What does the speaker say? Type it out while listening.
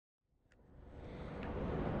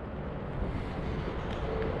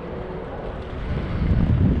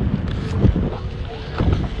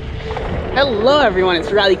Hello everyone, it's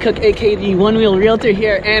Rylie Cook, aka the One Wheel Realtor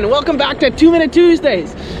here, and welcome back to 2 Minute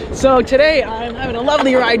Tuesdays. So today I'm having a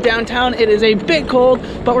lovely ride downtown. It is a bit cold,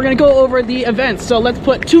 but we're gonna go over the events. So let's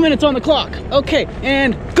put 2 minutes on the clock. Okay,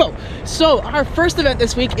 and go. So our first event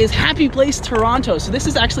this week is Happy Place Toronto. So this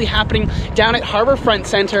is actually happening down at Harbourfront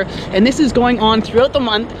Center, and this is going on throughout the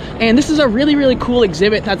month. And this is a really cool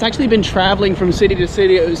exhibit that's actually been traveling from city to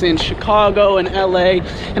city. It was in Chicago and LA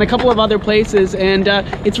and a couple of other places, and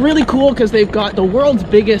it's really cool because they've got the world's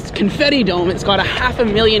biggest confetti dome. It's got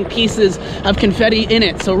 500,000 pieces of confetti in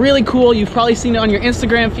it. So really cool. You've probably seen it on your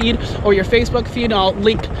Instagram feed or your Facebook feed. I'll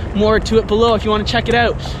link more to it below if you want to check it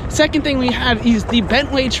out. Second thing we have is the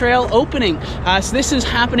Bentway Trail opening. So this is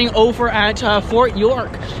happening over at Fort York,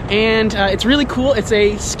 and it's really cool. It's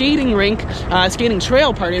a skating rink, skating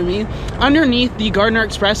trail, pardon me, underneath the Gardiner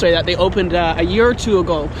Expressway that they opened a year or two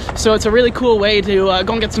ago. So it's a really cool way to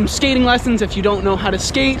go and get some skating lessons if you don't know how to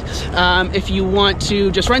skate. If you want to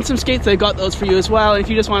just rent some skates, they've got those for you as well. And if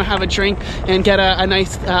you just want to have a drink and get a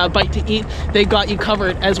nice bite to eat, they got you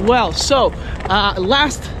covered as well. So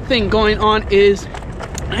last thing going on is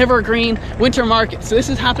Evergreen Winter Market. So this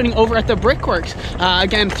is happening over at the Brickworks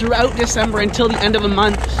again throughout December until the end of the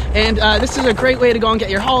month, and this is a great way to go and get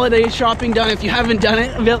your holiday shopping done if you haven't done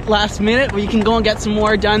it a bit last minute, where you can go and get some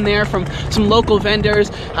more done there from some local vendors,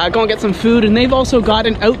 go and get some food, and they've also got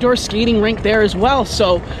an outdoor skating rink there as well.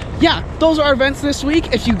 So yeah, those are our events this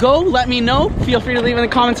week. If you go, let me know. Feel free to leave in the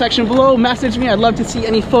comment section below, message me. I'd love to see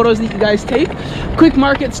any photos that you guys take. Quick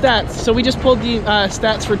market stats. So we just pulled the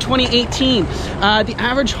stats for 2018. The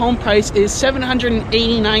average home price is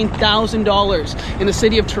 $789,000 in the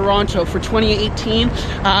city of Toronto for 2018.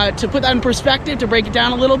 To put that in perspective, to break it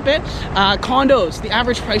down a little bit, condos, the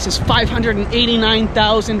average price is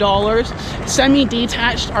 $589,000.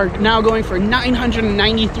 Semi-detached are now going for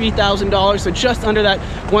 $993,000, so just under that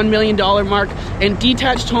 $1 million mark, and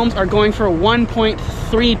detached homes are going for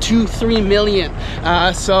 $1.323 million.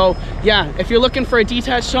 So yeah, if you're looking for a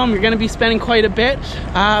detached home, you're going to be spending quite a bit.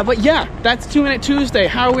 But yeah, that's 2 Minute Tuesday.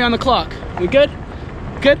 How are we on the clock? We good?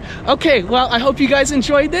 Good? Okay, well, I hope you guys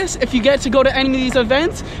enjoyed this. If you get to go to any of these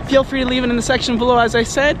events, feel free to leave it in the section below, as I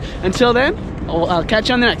said. Until then, I'll catch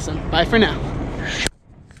you on the next one. Bye for now.